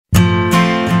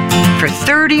for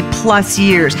 30 plus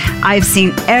years. I've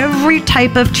seen every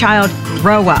type of child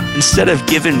grow up. Instead of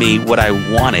giving me what I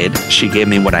wanted, she gave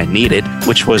me what I needed,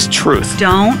 which was truth.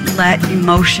 Don't let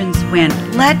emotions win.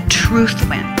 Let truth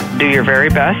win. Do your very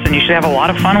best, and you should have a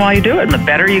lot of fun while you do it. And the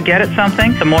better you get at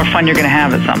something, the more fun you're going to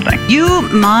have at something. You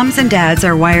moms and dads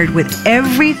are wired with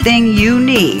everything you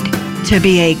need to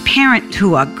be a parent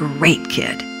to a great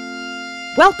kid.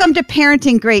 Welcome to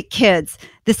Parenting Great Kids.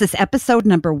 This is episode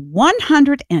number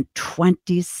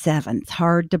 127. It's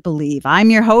hard to believe. I'm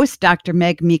your host, Dr.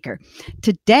 Meg Meeker.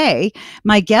 Today,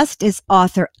 my guest is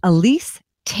author Elise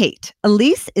Tate.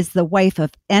 Elise is the wife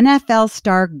of NFL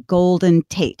star Golden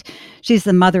Tate. She's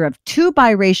the mother of 2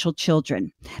 biracial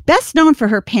children. Best known for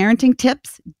her parenting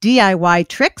tips, DIY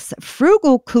tricks,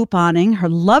 frugal couponing, her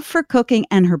love for cooking,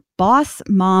 and her boss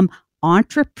mom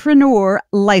entrepreneur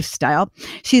lifestyle.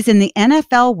 She's in the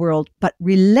NFL world, but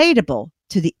relatable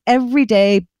to the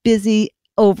everyday, busy,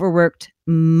 overworked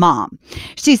mom.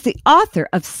 She's the author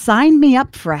of Sign Me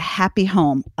Up for a Happy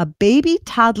Home, a baby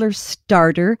toddler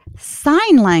starter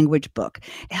sign language book,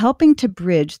 helping to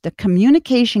bridge the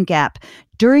communication gap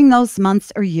during those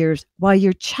months or years while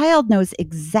your child knows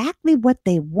exactly what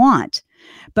they want,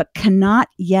 but cannot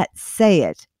yet say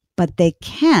it, but they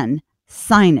can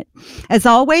sign it. As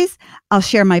always, I'll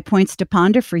share my points to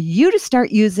ponder for you to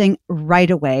start using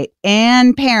right away.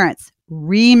 And parents,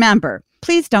 remember,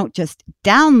 please don't just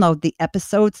download the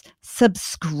episodes,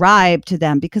 subscribe to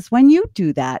them, because when you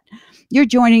do that, you're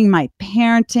joining my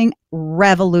parenting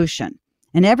revolution.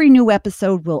 And every new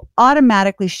episode will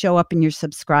automatically show up in your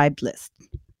subscribed list.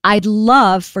 I'd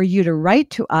love for you to write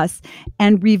to us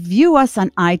and review us on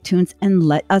iTunes and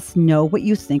let us know what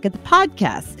you think of the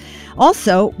podcast.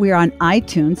 Also, we're on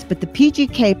iTunes, but the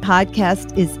PGK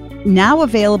podcast is now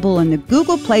available in the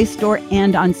Google Play Store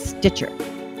and on Stitcher.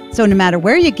 So no matter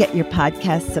where you get your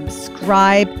podcast,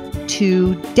 subscribe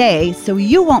today so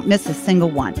you won't miss a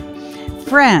single one.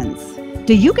 Friends,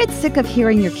 do you get sick of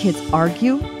hearing your kids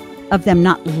argue? Of them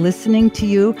not listening to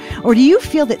you? Or do you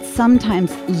feel that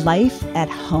sometimes life at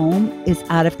home is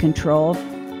out of control?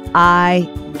 I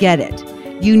get it.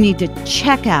 You need to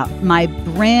check out my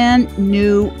brand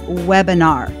new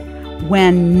webinar,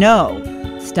 When No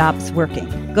Stops Working.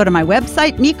 Go to my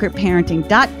website,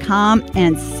 meekerparenting.com,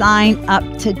 and sign up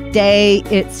today.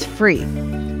 It's free.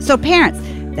 So parents,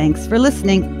 thanks for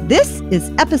listening. This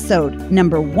is episode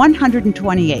number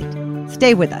 128.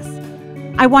 Stay with us.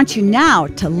 I want you now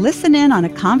to listen in on a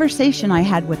conversation I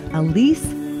had with Elise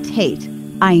Tate.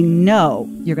 I know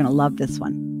you're going to love this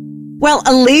one. Well,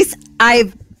 Elise,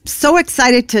 I'm so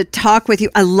excited to talk with you.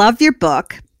 I love your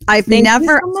book.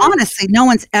 Honestly, no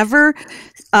one's ever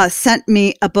sent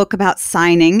me a book about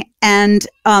signing, and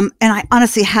I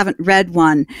honestly haven't read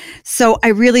one. So I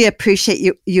really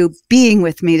appreciate you being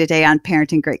with me today on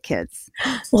Parenting Great Kids.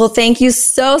 Well, thank you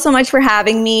so much for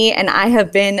having me, and I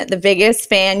have been the biggest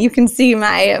fan. You can see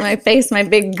my face, my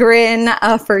big grin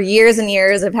for years and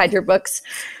years. I've had your books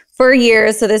for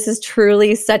years, so this is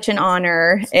truly such an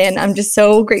honor, and I'm just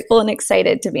so grateful and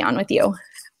excited to be on with you.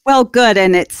 Well, good.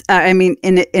 And it's,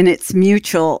 it's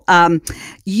mutual.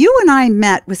 You and I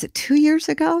met, was it 2 years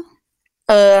ago?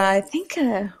 I think,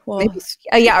 a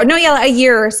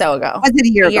year or so ago. Was it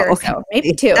a year ago? Okay. So,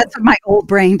 maybe 2. That's what my old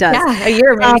brain does. Yeah, a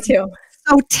year, maybe 2.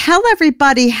 So tell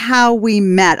everybody how we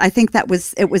met. I think it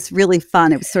was really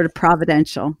fun. It was sort of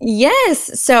providential.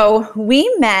 Yes. So we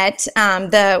met,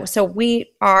 my husband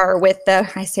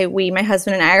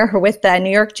and I are with the New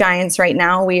York Giants right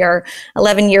now. We are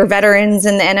 11-year veterans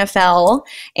in the NFL,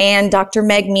 and Dr.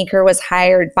 Meg Meeker was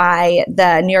hired by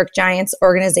the New York Giants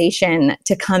organization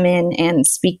to come in and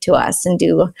speak to us and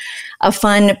do a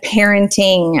fun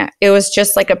parenting. It was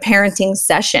just like a parenting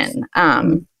session.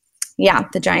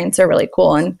 The Giants are really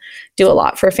cool and do a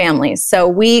lot for families. So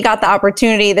we got the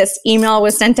opportunity. This email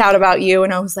was sent out about you,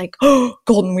 and I was like, "Oh,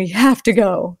 Golden, we have to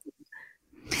go."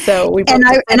 So we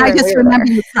I just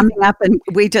remember you coming up, and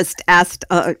we just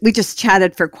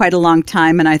chatted for quite a long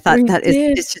time, and I thought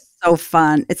it's just so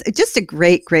fun. It's just a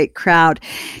great crowd.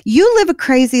 You live a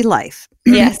crazy life.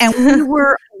 Yes, and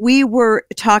we were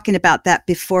talking about that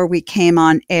before we came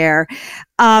on air,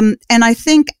 and I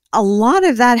think a lot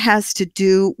of that has to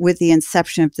do with the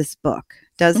inception of this book,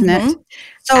 doesn't it?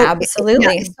 So,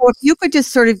 absolutely. Yeah, so if you could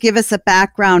just sort of give us a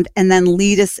background and then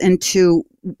lead us into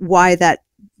why that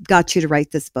got you to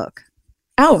write this book.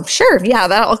 Oh, sure. Yeah,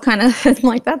 that'll kind of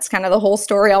that's kind of the whole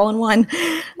story all in one.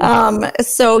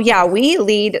 We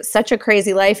lead such a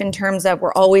crazy life in terms of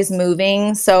we're always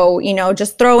moving. So,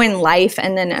 just throw in life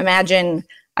and then imagine.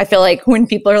 I feel like when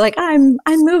people are like, I'm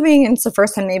moving, and it's the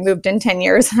first time they moved in 10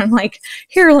 years, I'm like,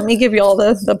 here, let me give you all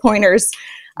the pointers.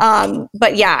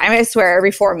 But yeah, I swear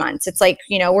every 4 months, it's like,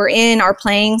 we're in our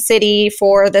playing city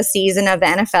for the season of the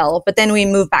NFL, but then we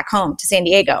move back home to San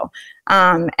Diego.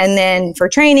 And then for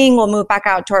training, we'll move back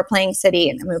out to our playing city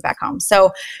and then move back home.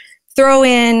 So throw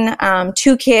in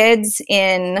 2 kids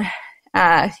in,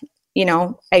 I've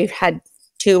had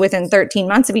 2 within 13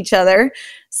 months of each other.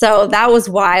 So that was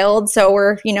wild. So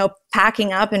we're,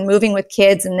 packing up and moving with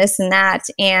kids and this and that.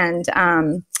 And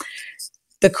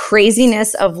the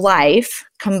craziness of life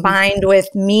combined with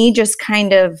me just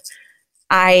kind of,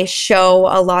 I show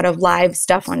a lot of live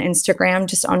stuff on Instagram,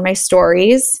 just on my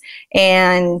stories.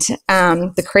 And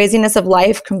the craziness of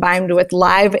life combined with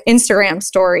live Instagram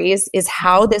stories is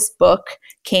how this book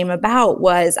came about.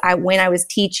 When I was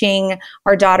teaching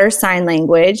our daughter sign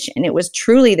language, and it was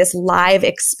truly this live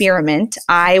experiment.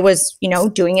 I was,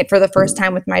 doing it for the first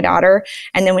time with my daughter.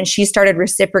 And then when she started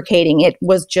reciprocating, it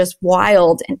was just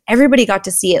wild. And everybody got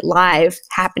to see it live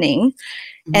happening.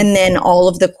 And then all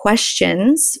of the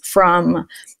questions from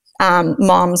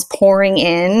moms pouring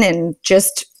in, and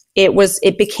just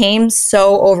it became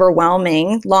so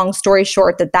overwhelming. Long story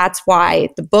short, that's why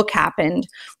the book happened,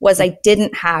 was I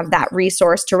didn't have that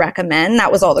resource to recommend.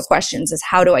 That was all the questions, is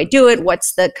how do I do it?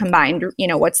 What's the combined,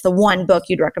 what's the one book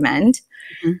you'd recommend?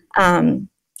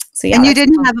 So yeah. And you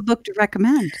didn't have a book to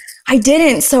recommend. I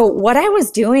didn't. So what I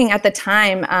was doing at the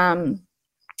time,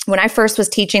 when I first was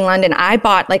teaching London, I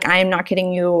bought, I am not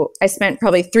kidding you, I spent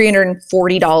probably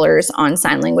 $340 on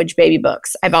sign language baby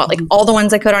books. I bought all the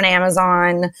ones I could on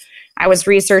Amazon. I was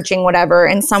researching whatever,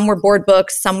 and some were board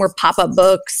books, some were pop-up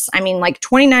books. I mean,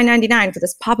 $29.99 for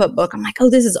this pop-up book. I'm like, oh,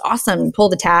 this is awesome. Pull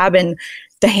the tab and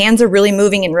the hands are really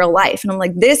moving in real life. And I'm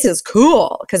like, this is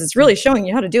cool because it's really showing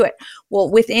you how to do it.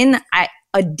 Well, within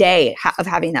a day of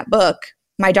having that book,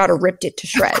 my daughter ripped it to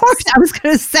shreds. Of course, I was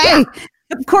going to say. Yeah.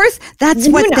 Of course, that's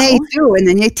what they do. And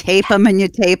then you tape them and you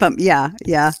tape them. Yeah.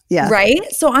 Right?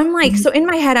 So I'm like, so in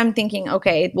my head, I'm thinking,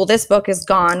 okay, well, this book is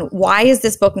gone. Why is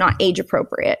this book not age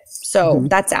appropriate? So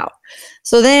that's out.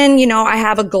 So then, I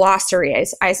have a glossary.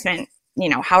 I spent,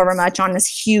 however much on this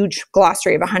huge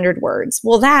glossary of 100 words.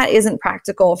 Well, that isn't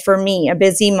practical for me, a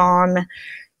busy mom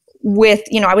with,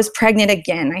 I was pregnant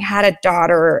again. I had a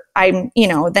daughter. The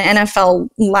NFL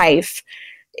life.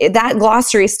 That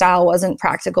glossary style wasn't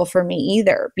practical for me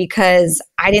either, because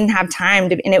I didn't have time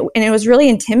to, and it was really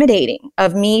intimidating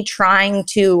of me trying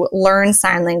to learn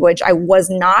sign language. I was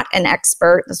not an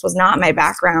expert. This was not my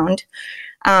background.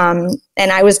 And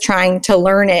I was trying to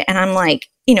learn it. And I'm like,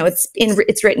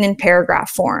 it's written in paragraph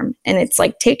form, and it's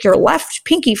like, take your left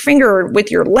pinky finger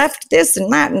with your left this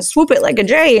and that and swoop it like a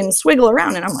J and swiggle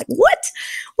around. And I'm like, what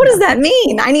does that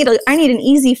mean? I need an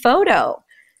easy photo.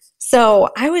 So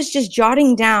I was just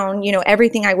jotting down,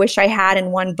 everything I wish I had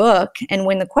in one book. And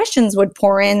when the questions would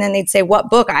pour in and they'd say, what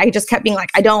book? I just kept being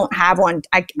like, I don't have one.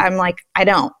 I'm like, I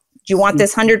don't. Do you want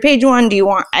this 100-page one?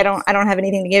 I don't have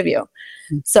anything to give you.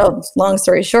 So long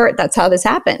story short, that's how this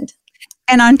happened.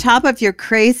 And on top of your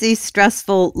crazy,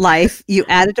 stressful life, you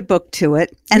added a book to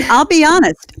it. And I'll be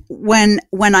honest, when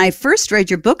I first read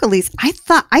your book, Elise,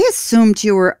 I assumed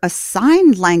you were a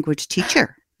sign language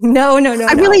teacher. No.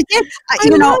 I really did. I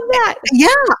love that. Yeah,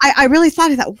 I really thought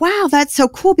of that. Wow, that's so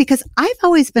cool, because I've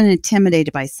always been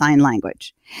intimidated by sign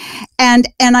language. And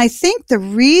I think the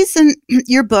reason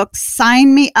your book,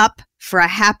 Sign Me Up for a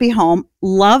Happy Home,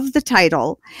 love the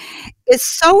title, is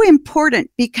so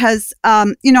important because,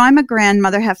 I'm a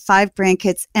grandmother, have 5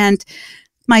 grandkids, and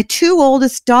my 2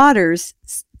 oldest daughters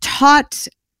taught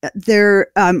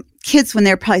their kids when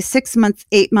they're probably 6 months,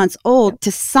 8 months old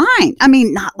to sign. I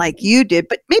mean, not like you did,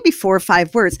 but maybe 4 or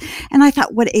 5 words. And I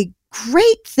thought, what a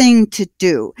great thing to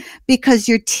do, because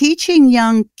you're teaching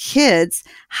young kids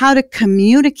how to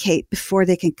communicate before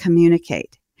they can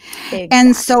communicate. Exactly.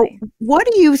 And so what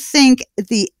do you think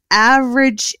the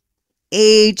average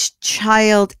age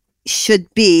child should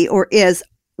be or is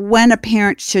when a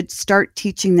parent should start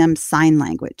teaching them sign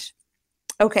language?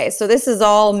 Okay, so this is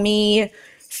all me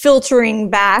filtering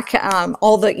back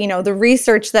all the, the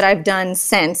research that I've done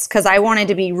since, because I wanted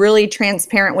to be really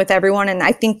transparent with everyone. And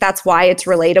I think that's why it's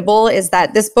relatable, is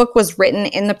that this book was written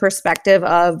in the perspective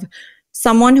of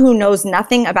someone who knows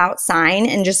nothing about sign,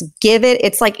 and just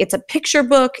it's a picture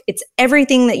book. It's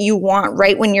everything that you want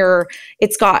right when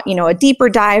it's got, a deeper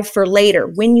dive for later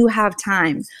when you have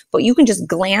time, but you can just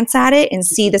glance at it and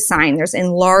see the sign. There's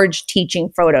enlarged teaching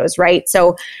photos, right?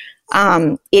 So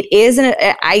I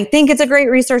think it's a great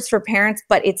resource for parents,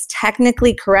 but it's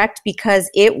technically correct because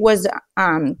it was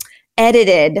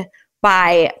edited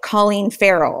by Colleen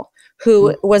Farrell,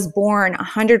 who was born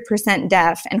 100%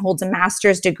 deaf and holds a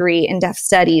master's degree in deaf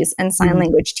studies and sign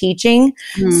language teaching.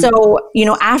 So,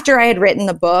 after I had written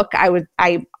the book,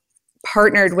 I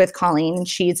partnered with Colleen, and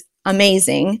she's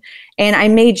amazing. And I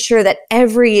made sure that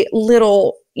every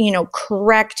little,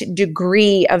 correct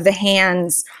degree of the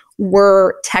hands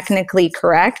were technically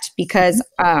correct because,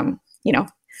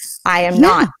 I am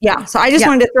not. Yeah. So I just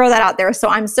wanted to throw that out there. So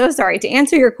I'm so sorry. To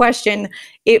answer your question,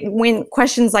 when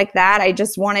questions like that, I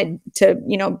just wanted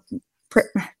to,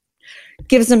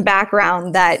 give some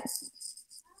background that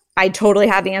I totally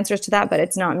have the answers to that, but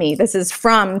it's not me. This is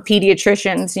from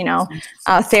pediatricians,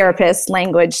 therapists,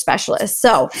 language specialists.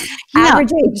 So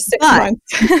average age 6 months.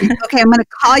 Okay. I'm going to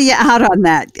call you out on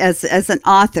that as an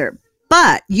author,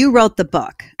 but you wrote the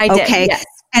book. I did. Okay. Yes.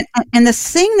 And the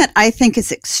thing that I think is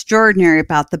extraordinary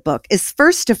about the book is,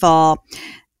 first of all,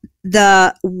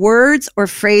 the words or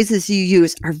phrases you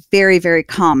use are very, very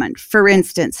common. For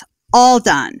instance, all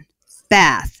done,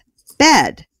 bath,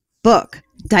 bed, book,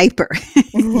 diaper,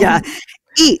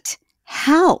 eat,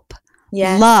 help,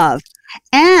 love.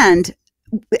 And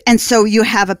so you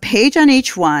have a page on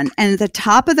each one. And at the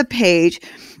top of the page,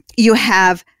 you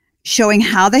have showing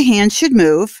how the hand should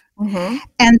move.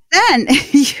 And then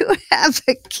you have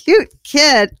a cute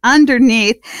kid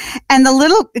underneath, and the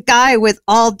little guy with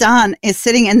all done is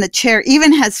sitting in the chair,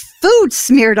 even has food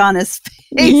smeared on his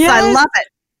face. Yes. I love it.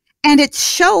 And it's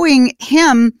showing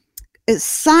him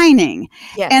signing.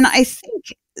 Yes. And I think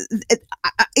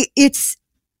it's,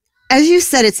 as you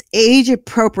said, it's age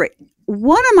appropriate.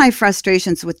 One of my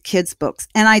frustrations with kids' books,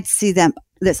 and I'd see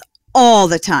this all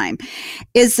the time,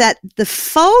 is that the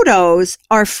photos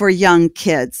are for young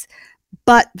kids,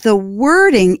 but the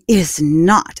wording is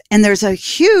not. And there's a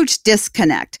huge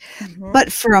disconnect.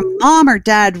 But for a mom or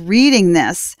dad reading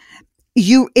this,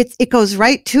 it goes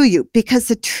right to you, because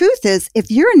the truth is,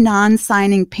 if you're a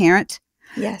non-signing parent,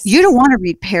 you don't want to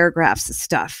read paragraphs of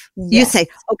stuff. You say,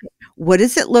 okay, what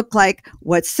does it look like?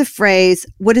 What's the phrase?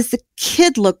 What does the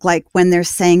kid look like when they're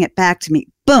saying it back to me?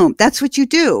 Boom. That's what you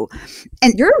do.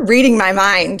 And you're reading my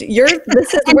mind.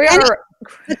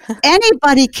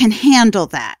 Anybody can handle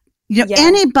that.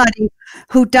 Anybody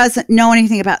who doesn't know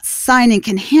anything about signing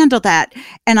can handle that.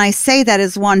 And I say that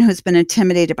as one who's been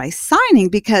intimidated by signing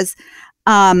because,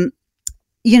 I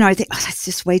think, that's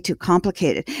just way too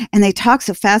complicated. And they talk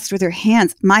so fast with their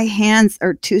hands. My hands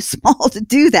are too small to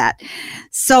do that.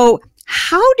 So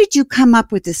how did you come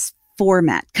up with this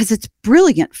format? Because it's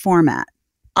brilliant format.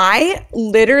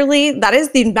 That is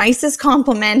the nicest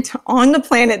compliment on the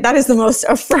planet. That is the most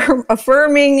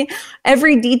affirming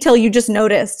every detail you just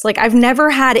noticed. Like, I've never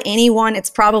had anyone, it's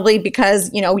probably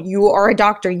because, you are a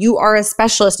doctor, you are a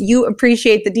specialist, you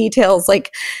appreciate the details.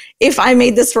 Like, if I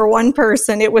made this for one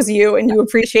person, it was you, and you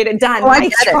appreciate it. Done. I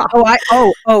get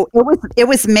it. It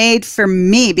was made for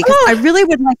me because I really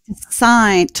would like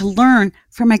to learn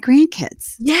from my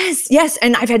grandkids. Yes.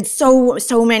 And I've had so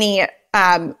many,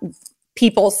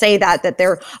 people say that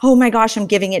they're, oh my gosh, I'm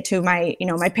giving it to my,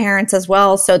 my parents as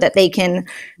well, so that they can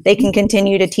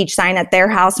continue to teach sign at their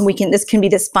house. And this can be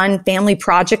this fun family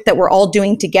project that we're all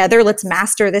doing together. Let's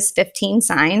master this 15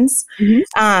 signs.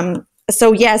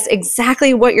 So yes,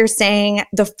 exactly what you're saying.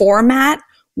 The format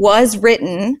was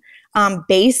written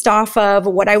based off of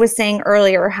what I was saying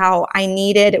earlier, how I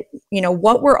needed,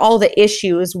 what were all the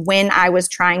issues when I was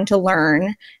trying to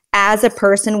learn as a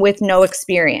person with no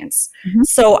experience.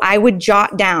 So I would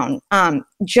jot down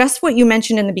just what you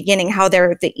mentioned in the beginning, how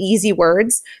they're the easy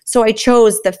words. So I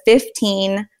chose the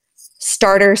 15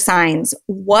 starter signs.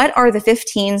 What are the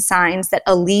 15 signs that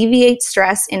alleviate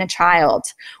stress in a child?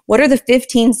 What are the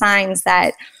 15 signs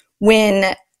that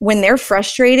when they're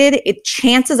frustrated,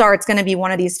 chances are it's going to be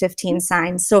one of these 15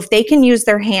 signs. So if they can use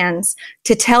their hands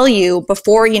to tell you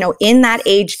before, in that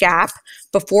age gap,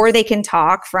 before they can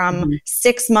talk from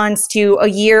 6 months to a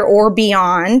year or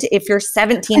beyond, if you're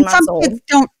 17 months old. Kids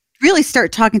don't really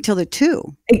start talking till they're 2.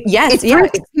 Yes. It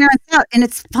freaks parents out, and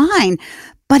it's fine.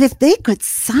 But if they could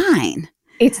sign,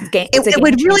 it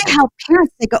would really help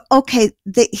parents. They go, okay,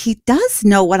 he does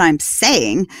know what I'm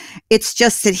saying. It's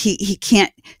just that he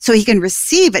can't, so he can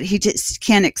receive it. He just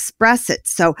can't express it.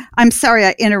 So I'm sorry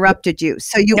I interrupted you.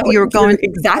 So you were going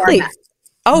exactly.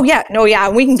 Oh yeah, no, yeah,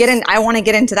 we can get in. I want to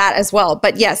get into that as well.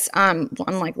 But yes, I'm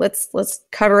like, let's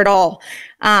cover it all.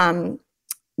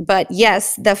 But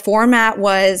yes, the format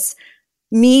was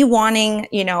me wanting,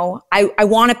 I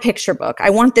want a picture book. I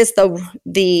want this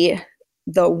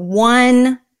the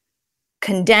one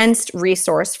condensed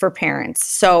resource for parents.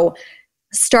 So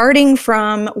starting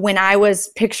from when I was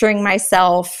picturing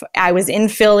myself, I was in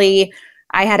Philly.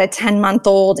 I had a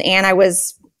 10-month-old, and I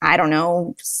was,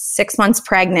 6 months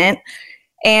pregnant.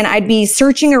 And I'd be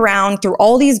searching around through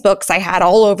all these books I had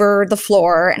all over the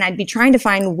floor, and I'd be trying to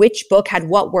find which book had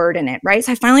what word in it, right?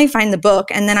 So I finally find the book,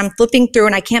 and then I'm flipping through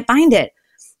and I can't find it.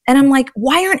 And I'm like,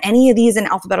 why aren't any of these in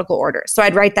alphabetical order? So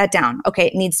I'd write that down. Okay,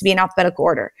 it needs to be in alphabetical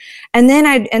order. And then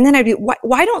I'd be,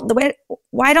 why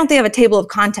don't they have a table of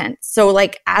contents? So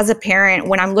like as a parent,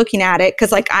 when I'm looking at it,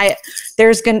 because like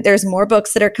there's more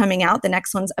books that are coming out. The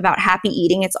next one's about happy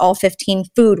eating. It's all 15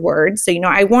 food words. So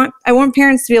I want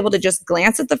parents to be able to just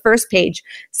glance at the first page,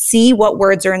 see what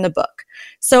words are in the book.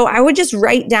 So I would just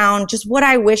write down just what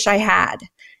I wish I had.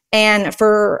 And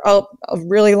for a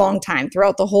really long time,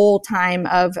 throughout the whole time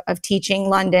of teaching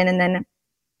London and then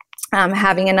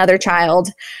having another child.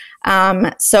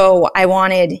 So I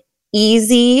wanted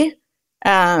easy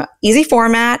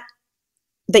format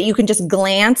that you can just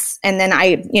glance. And then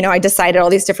I decided all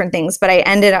these different things, but I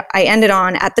ended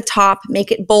on at the top,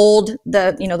 make it bold,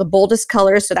 the boldest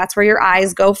colors. So that's where your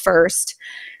eyes go first.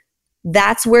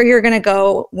 That's where you're going to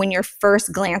go when you're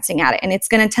first glancing at it. And it's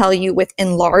going to tell you with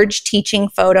enlarged teaching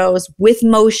photos, with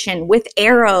motion, with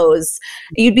arrows.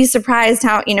 You'd be surprised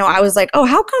how, I was like, oh,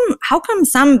 how come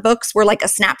some books were like a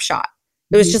snapshot?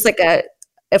 It was just like a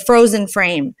frozen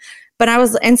frame. But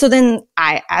so then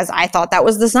I thought that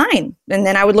was the sign. And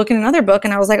then I would look in another book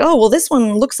and I was like, oh, well, this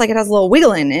one looks like it has a little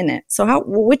wiggling in it. So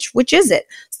which is it?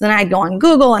 So then I'd go on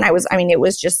Google and it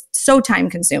was just so time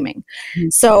consuming. Mm-hmm.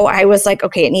 So I was like,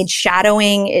 okay, it needs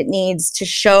shadowing. It needs to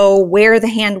show where the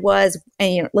hand was.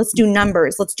 And let's do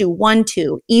numbers. Let's do 1,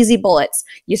 2, easy bullets.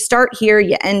 You start here,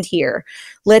 you end here.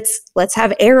 Let's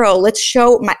have arrow. Let's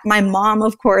show my mom,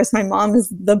 of course. My mom is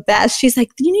the best. She's like,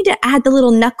 you need to add the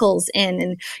little knuckles in,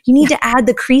 and you need to add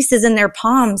the creases in their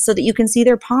palms so that you can see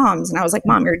their palms. And I was like,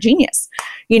 Mom, you're a genius.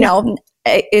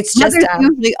 It's just mothers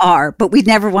usually are, but we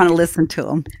never want to listen to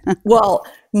them. Well,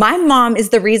 my mom is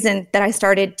the reason that I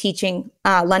started teaching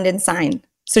London Sign.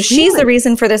 So she's the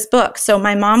reason for this book. So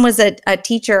my mom was a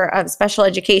teacher of special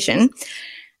education,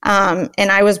 and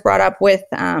I was brought up with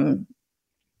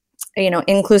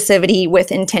inclusivity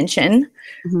with intention.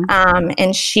 Mm-hmm.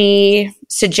 And she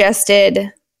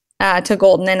suggested to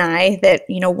Golden and I that,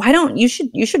 why don't you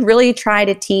should really try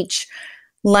to teach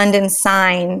London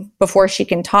Sign before she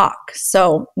can talk.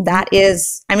 So that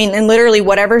is, and literally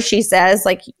whatever she says,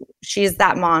 like she's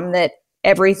that mom that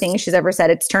everything she's ever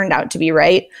said, it's turned out to be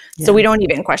right. Yeah. So we don't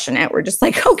even question it. We're just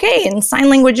like, okay, in sign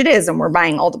language it is. And we're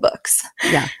buying all the books.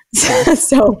 Yeah.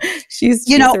 So she's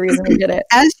the reason we did it.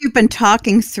 As you've been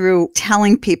talking through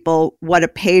telling people what a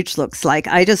page looks like,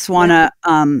 I just want to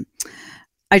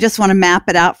map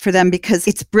it out for them because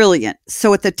it's brilliant.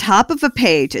 So at the top of a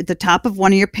page, at the top of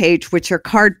one of your page, which are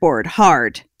cardboard,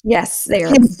 hard. Yes, they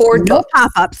are board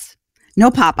books. No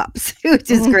pop-ups,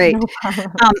 which is great.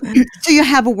 So you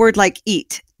have a word like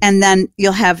eat, and then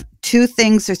you'll have 2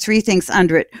 things or 3 things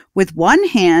under it. With one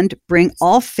hand, bring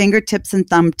all fingertips and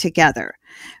thumb together.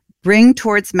 Bring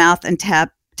towards mouth and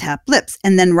tap lips.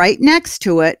 And then right next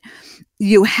to it,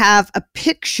 you have a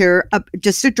picture,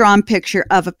 just a drawn picture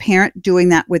of a parent doing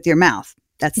that with your mouth.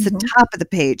 That's the top of the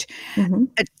page. Mm-hmm.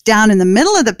 Down in the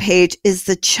middle of the page is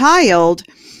the child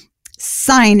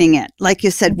signing it, like you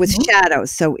said, with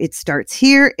shadows. So it starts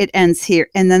here, it ends here.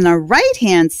 And then the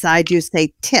right-hand side, you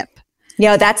say tip.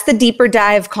 Yeah, that's the deeper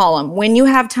dive column. When you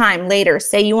have time later,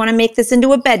 say you want to make this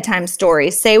into a bedtime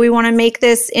story. Say we want to make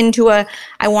this into I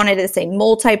wanted to say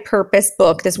multi-purpose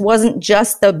book. This wasn't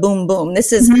just the boom, boom.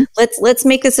 This is, let's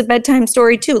make this a bedtime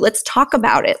story too. Let's talk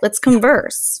about it. Let's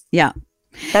converse. Yeah.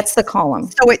 That's the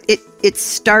column. So it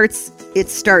starts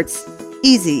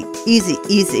easy, easy,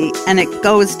 easy. And it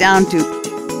goes down to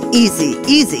easy,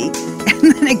 easy.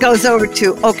 And then it goes over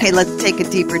to, okay, let's take a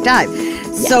deeper dive.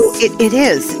 Yes. So it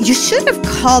is. You should have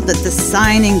called it the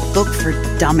signing book for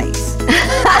dummies.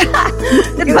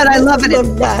 But I love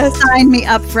it. Sign me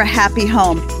up for a happy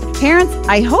home. Parents,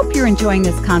 I hope you're enjoying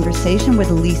this conversation with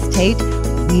Elise Tate.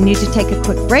 We need to take a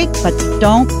quick break, but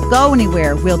don't go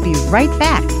anywhere. We'll be right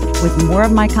back with more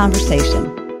of my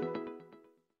conversation.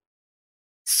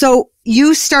 So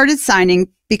you started signing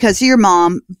because of your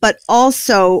mom, but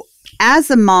also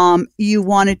as a mom, you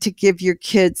wanted to give your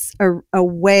kids a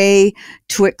way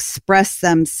to express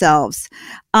themselves.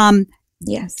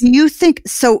 Yes. Do you think,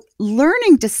 so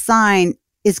learning to sign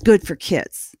is good for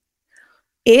kids?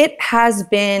 It has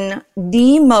been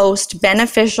the most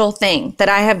beneficial thing that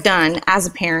I have done as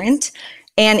a parent.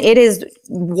 And it is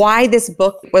why this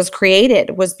book was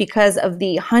created, was because of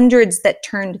the hundreds that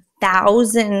turned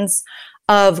thousands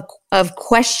of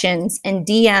questions and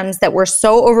DMs that were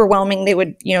so overwhelming they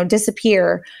would,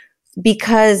 disappear,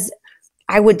 because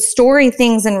I would story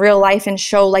things in real life and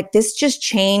show like this just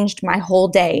changed my whole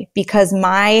day, because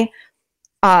my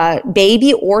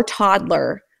baby or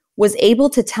toddler was able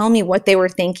to tell me what they were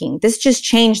thinking. This just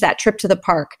changed that trip to the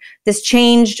park. This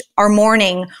changed our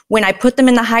morning when I put them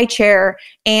in the high chair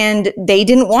and they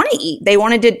didn't want to eat. They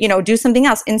wanted to, do something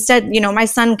else. Instead, my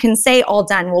son can say all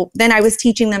done. Well, then I was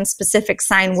teaching them specific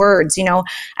sign words.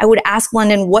 I would ask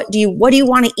London, what do you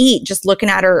want to eat? Just looking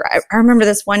at her. I remember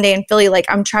this one day in Philly, like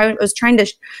I was trying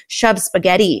to shove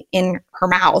spaghetti in her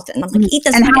mouth. And I'm like, eat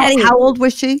the spaghetti. And how old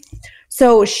was she?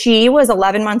 So she was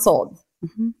 11 months old.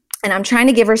 Mm-hmm. And I'm trying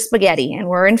to give her spaghetti, and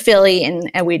we're in Philly, and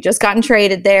we'd just gotten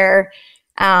traded there.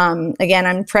 Again,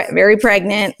 I'm very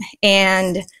pregnant,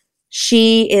 and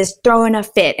she is throwing a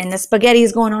fit, and the spaghetti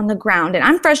is going on the ground. And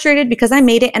I'm frustrated because I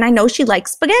made it, and I know she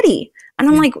likes spaghetti. And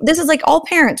I'm like, this is like all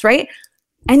parents, right?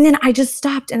 And then I just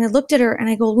stopped, and I looked at her, and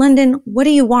I go, London, what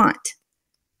do you want?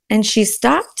 And she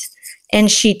stopped, and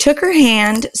she took her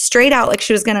hand straight out like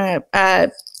she was going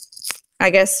to,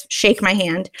 shake my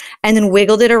hand, and then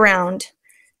wiggled it around.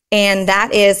 And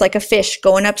that is like a fish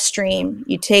going upstream.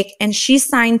 And she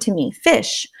signed to me,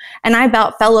 fish. And I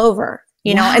about fell over,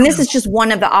 Wow. And this is just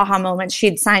one of the aha moments.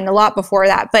 She'd signed a lot before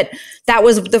that, but that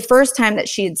was the first time that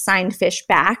she had signed fish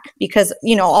back because,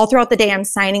 all throughout the day, I'm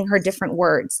signing her different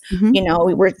words. Mm-hmm.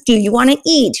 Do you want to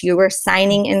eat? You were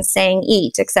signing and saying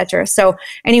eat, etc. So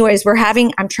anyways,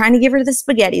 I'm trying to give her the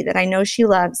spaghetti that I know she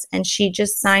loves. And she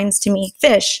just signs to me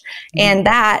fish. Mm-hmm. And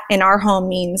that in our home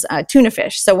means tuna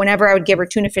fish. So whenever I would give her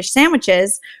tuna fish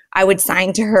sandwiches, I would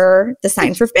sign to her the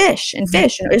sign for fish and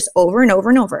fish, and just over and over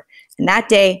and over. And that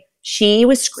day, she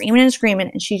was screaming and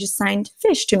screaming, and she just signed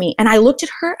fish to me. And I looked at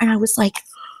her and I was like,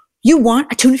 you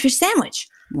want a tuna fish sandwich?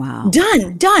 Wow.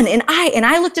 Done. And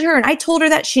I looked at her and I told her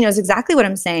that she knows exactly what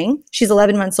I'm saying. She's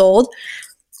 11 months old.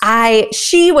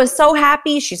 She was so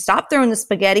happy. She stopped throwing the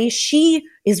spaghetti. She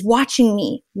is watching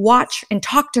me watch and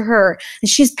talk to her. And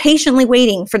she's patiently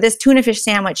waiting for this tuna fish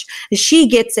sandwich. And she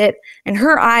gets it. And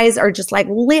her eyes are just like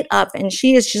lit up. And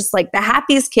she is just like the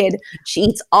happiest kid. She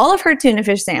eats all of her tuna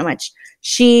fish sandwich.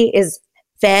 She is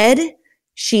fed.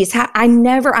 I'm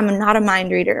not a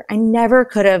mind reader. I never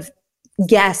could have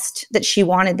guessed that she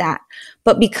wanted that.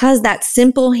 But because that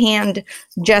simple hand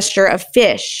gesture of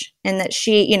fish, and that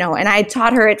she, and I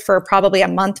taught her it for probably a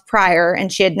month prior,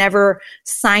 and she had never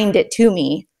signed it to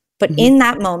me. But mm-hmm. in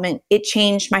that moment, it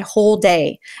changed my whole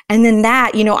day. And then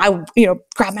that, I,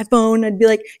 grab my phone. I'd be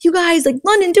like, you guys, like,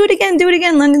 London, do it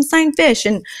again. London, sign fish.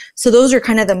 And so those are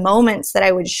kind of the moments that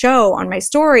I would show on my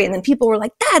story. And then people were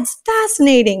like, that's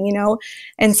fascinating,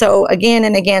 And so again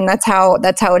and again, that's how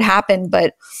it happened.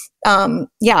 But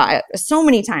so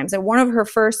many times. And one of her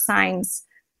first signs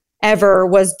ever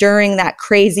was during that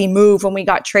crazy move when we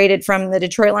got traded from the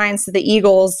Detroit Lions to the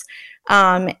Eagles.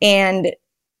 And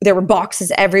there were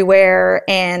boxes everywhere.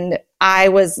 And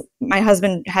my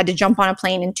husband had to jump on a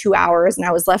plane in 2 hours, and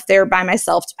I was left there by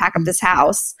myself to pack up this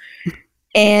house.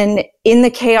 And in the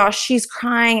chaos, she's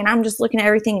crying, and I'm just looking at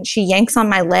everything. And she yanks on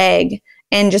my leg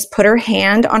and just put her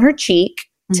hand on her cheek,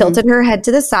 mm-hmm. tilted her head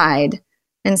to the side,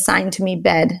 and signed to me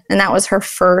bed. And that was her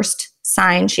first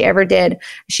sign she ever did.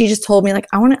 She just told me, like,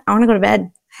 I want to go to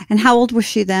bed. And how old was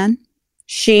she then?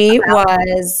 She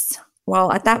was,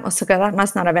 that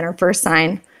must not have been her first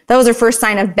sign. That was her first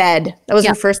sign of bed.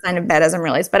 Her first sign of bed, as I'm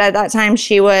realized. But at that time,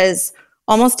 she was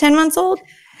almost 10 months old,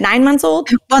 9 months old.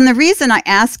 Well, and the reason I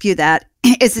ask you that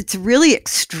is it's really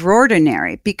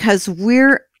extraordinary, because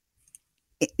we're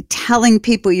telling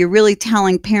people, you're really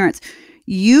telling parents,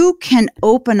 you can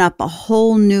open up a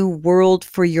whole new world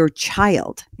for your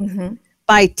child mm-hmm.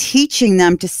 by teaching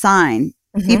them to sign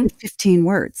mm-hmm. even 15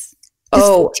 words.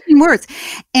 15 words.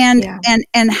 And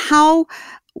how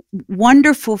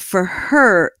wonderful for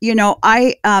her.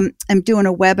 I am doing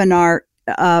a webinar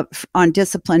on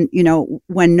discipline,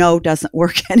 when no doesn't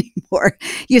work anymore.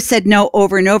 You said no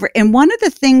over and over. And one of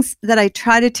the things that I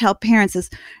try to tell parents is,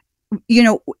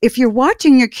 if you're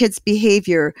watching your kids'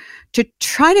 behavior, to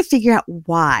try to figure out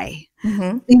why,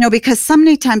 mm-hmm. Because so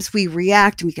many times we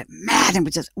react and we get mad and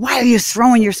we just, why are you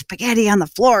throwing your spaghetti on the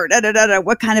floor? Da, da, da, da.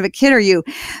 What kind of a kid are you?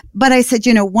 But I said,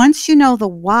 once you know the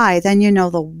why, then you know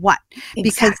the what.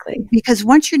 Exactly. Because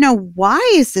once you know why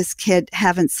is this kid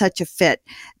having such a fit,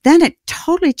 then it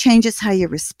totally changes how you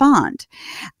respond.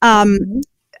 Mm-hmm.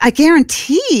 I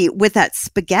guarantee with that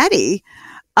spaghetti,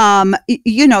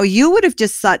 you would have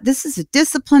just thought, this is a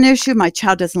discipline issue. My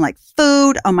child doesn't like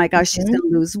food. Oh my gosh, mm-hmm. she's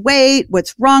going to lose weight.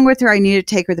 What's wrong with her? I need to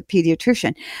take her to the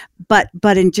pediatrician.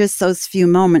 But in just those few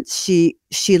moments, she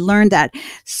learned that.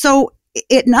 So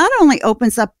it not only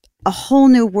opens up a whole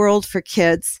new world for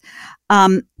kids,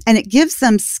 and it gives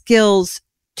them skills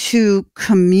to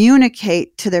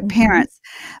communicate to their mm-hmm. parents.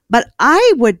 But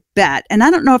I would bet, and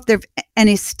I don't know if there've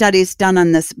any studies done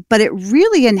on this, but it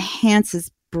really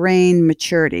enhances brain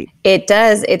maturity. It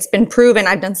does. It's been proven.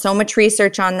 I've done so much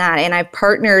research on that. And I've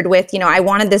partnered with, I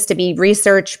wanted this to be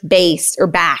research based or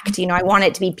backed. I want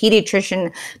it to be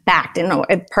pediatrician backed. And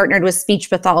I've partnered with speech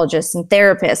pathologists and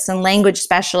therapists and language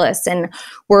specialists. And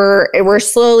we're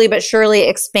slowly but surely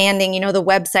expanding, the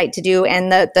website to do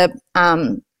and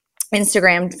the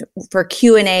Instagram for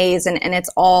Q&As. And it's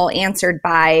all answered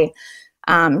by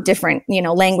different,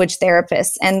 language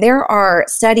therapists. And there are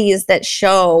studies that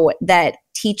show that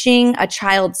teaching a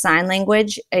child sign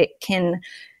language, it can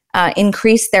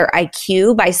increase their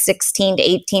IQ by 16 to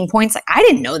 18 points. Like, I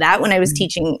didn't know that when I was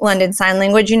teaching London Sign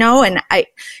Language, and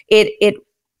it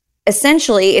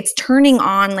essentially, it's turning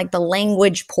on like the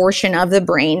language portion of the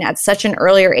brain at such an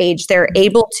earlier age. They're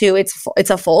able to, it's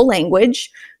a full language.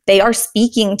 They are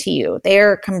speaking to you.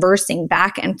 They're conversing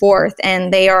back and forth,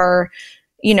 and they are,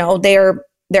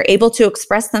 they're able to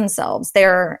express themselves.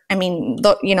 The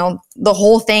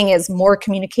whole thing is more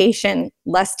communication,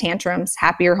 less tantrums,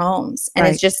 happier homes. And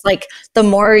It's just like the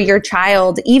more your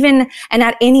child, and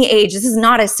at any age, this is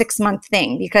not a 6-month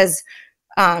thing because,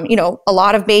 a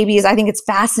lot of babies, I think it's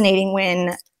fascinating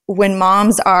when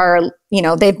moms are,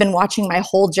 they've been watching my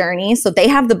whole journey. So they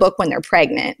have the book when they're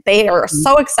pregnant. They are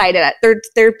so excited.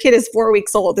 Their kid is 4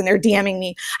 weeks old and they're DMing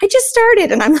me, I just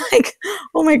started. And I'm like,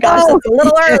 oh my gosh, that's a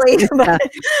little early. But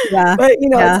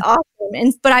it's awesome.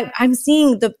 But I'm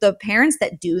seeing the parents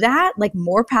that do that, like,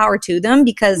 more power to them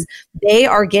because they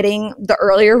are getting the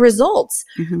earlier results.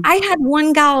 Mm-hmm. I had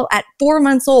one gal at 4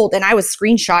 months old and I was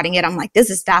screenshotting it. I'm like, this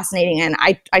is fascinating. And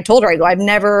I told her, I've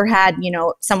never had,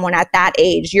 someone at that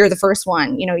age. You're the first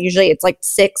one. Usually it's like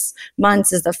 6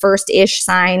 months is the first-ish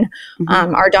sign.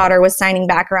 Mm-hmm. Our daughter was signing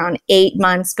back around 8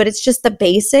 months, but it's just the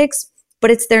basics. But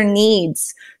it's their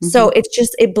needs. Mm-hmm. So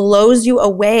it blows you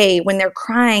away when they're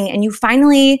crying and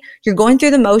you're going through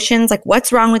the motions, like,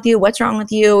 what's wrong with you? What's wrong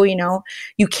with you?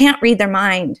 You can't read their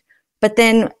mind. But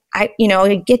then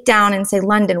I'd get down and say,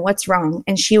 London, what's wrong?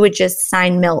 And she would just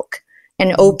sign milk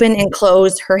and open and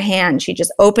close her hand. She'd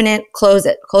just open it, close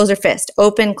her fist,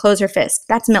 open, close her fist.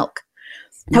 That's milk.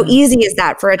 Mm-hmm. How easy is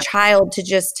that for a child to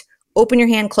just open your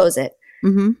hand, close it?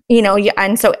 Mm-hmm.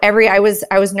 And so I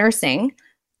was nursing.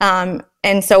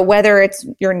 And so whether it's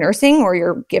you're nursing or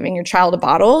you're giving your child a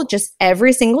bottle, just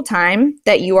every single time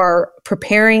that you are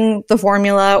preparing the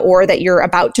formula or that you're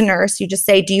about to nurse, you just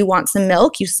say, do you want some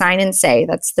milk? You sign and say.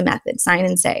 That's the method, sign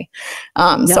and say.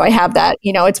 So I have that,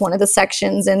 it's one of the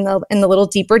sections in the little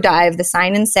deeper dive, the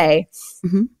sign and say.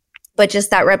 Mm-hmm. But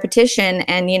just that repetition.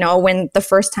 And, when the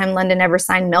first time London ever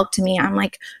signed milk to me, I'm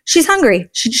like, she's hungry.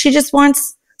 She just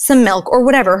wants some milk or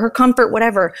whatever, her comfort,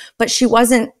 whatever. But she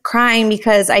wasn't crying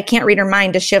because I can't read her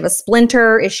mind. Does she have a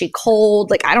splinter? Is she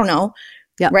cold? Like, I don't know.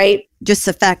 Yeah. Right. Just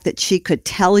the fact that she could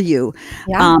tell you.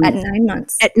 Yeah. At 9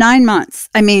 months. At 9 months.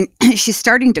 I mean, she's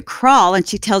starting to crawl and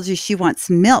she tells you she wants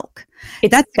milk.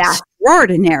 That's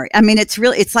extraordinary. I mean,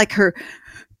 it's like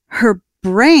her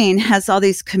brain has all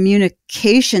these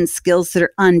communication skills that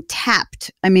are untapped.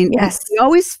 I mean, we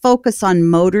always focus on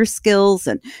motor skills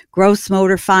and gross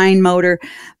motor, fine motor,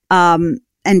 and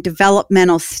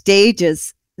developmental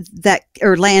stages that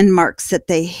are landmarks that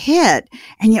they hit.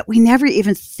 And yet we never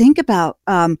even think about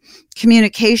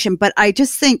communication. But I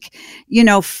just think,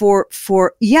 for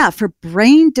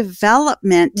brain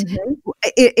development, mm-hmm.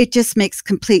 it just makes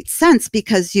complete sense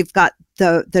because you've got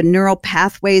the neural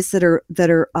pathways that are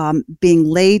being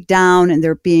laid down and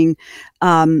they're being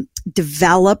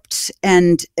developed,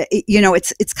 and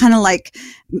it's kind of like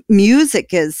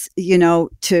music is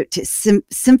to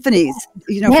symphonies.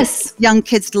 Yes. Young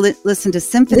kids to listen to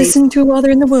symphonies. Listen to while they're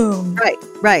in the womb.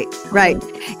 Right.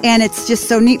 And it's just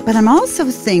so neat. But I'm also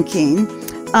thinking,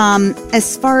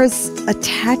 as far as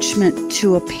attachment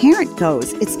to a parent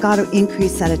goes, it's got to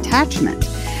increase that attachment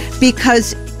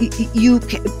because you're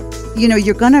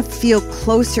going to feel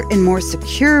closer and more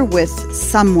secure with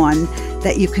someone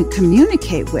that you can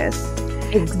communicate with.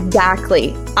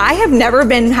 Exactly. I have never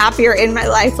been happier in my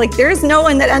life. Like, there's no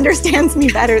one that understands me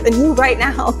better than you right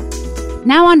now.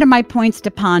 Now on to my points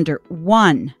to ponder.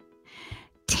 1,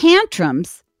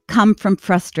 tantrums come from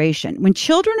frustration. When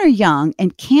children are young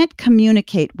and can't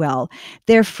communicate well,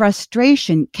 their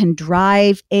frustration can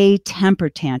drive a temper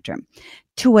tantrum.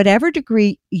 To whatever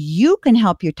degree you can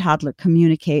help your toddler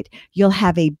communicate, you'll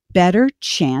have a better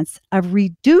chance of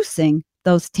reducing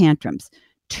those tantrums.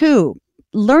 2,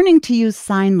 learning to use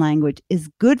sign language is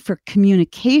good for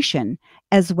communication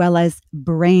as well as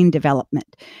brain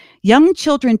development. Young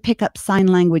children pick up sign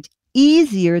language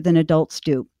easier than adults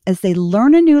do. As they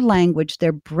learn a new language,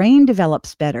 their brain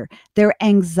develops better, their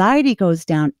anxiety goes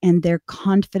down, and their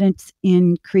confidence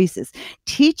increases.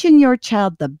 Teaching your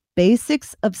child the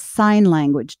basics of sign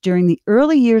language during the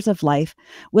early years of life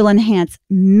will enhance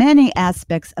many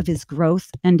aspects of his growth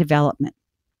and development.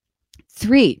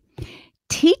 3,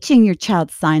 teaching your child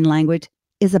sign language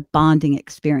is a bonding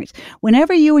experience.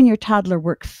 Whenever you and your toddler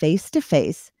work face to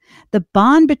face, the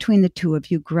bond between the two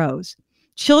of you grows.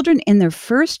 Children in their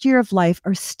first year of life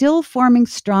are still forming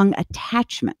strong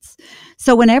attachments.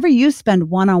 So whenever you spend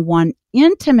one-on-one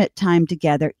intimate time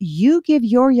together, you give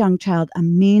your young child a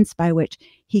means by which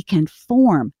he can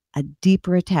form a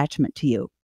deeper attachment to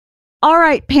you. All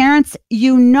right, parents,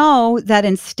 you know that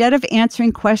instead of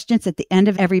answering questions at the end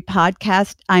of every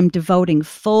podcast, I'm devoting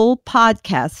full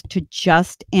podcasts to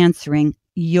just answering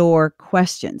your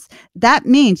questions. That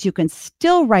means you can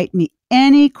still write me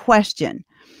any question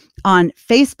on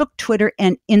Facebook, Twitter,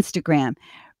 and Instagram.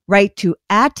 Write to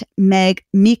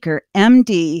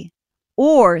 @MegMeekerMD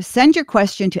or send your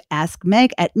question to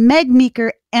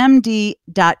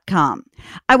askmeg@megmeekermd.com.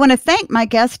 I want to thank my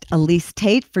guest, Elise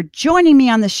Tate, for joining me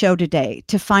on the show today.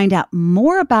 To find out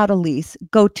more about Elise,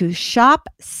 go to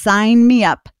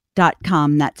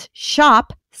shopsignmeup.com. That's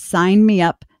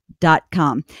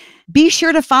shopsignmeup.com. Be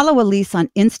sure to follow Elise on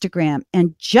Instagram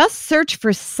and just search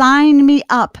for Sign Me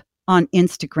Up on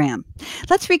Instagram.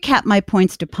 Let's recap my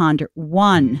points to ponder.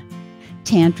 1,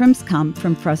 tantrums come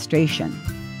from frustration.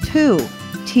 2,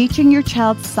 teaching your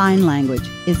child sign language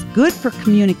is good for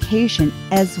communication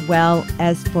as well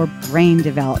as for brain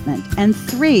development. And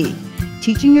 3,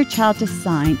 teaching your child to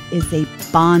sign is a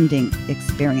bonding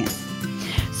experience.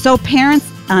 So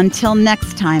parents, until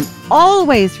next time,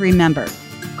 always remember,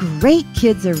 great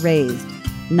kids are raised,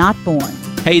 not born.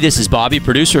 Hey, this is Bobby,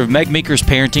 producer of Meg Meeker's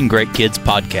Parenting Great Kids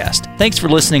podcast. Thanks for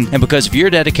listening, and because of your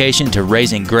dedication to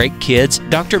raising great kids,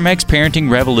 Dr. Meg's Parenting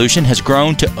Revolution has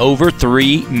grown to over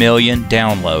 3 million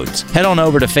downloads. Head on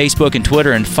over to Facebook and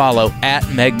Twitter and follow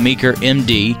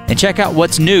 @MegMeekerMD and check out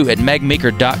what's new at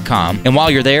megmeeker.com. And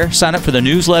while you're there, sign up for the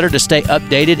newsletter to stay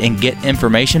updated and get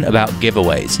information about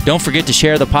giveaways. Don't forget to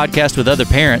share the podcast with other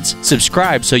parents,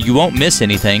 subscribe so you won't miss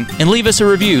anything, and leave us a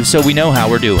review so we know how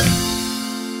we're doing.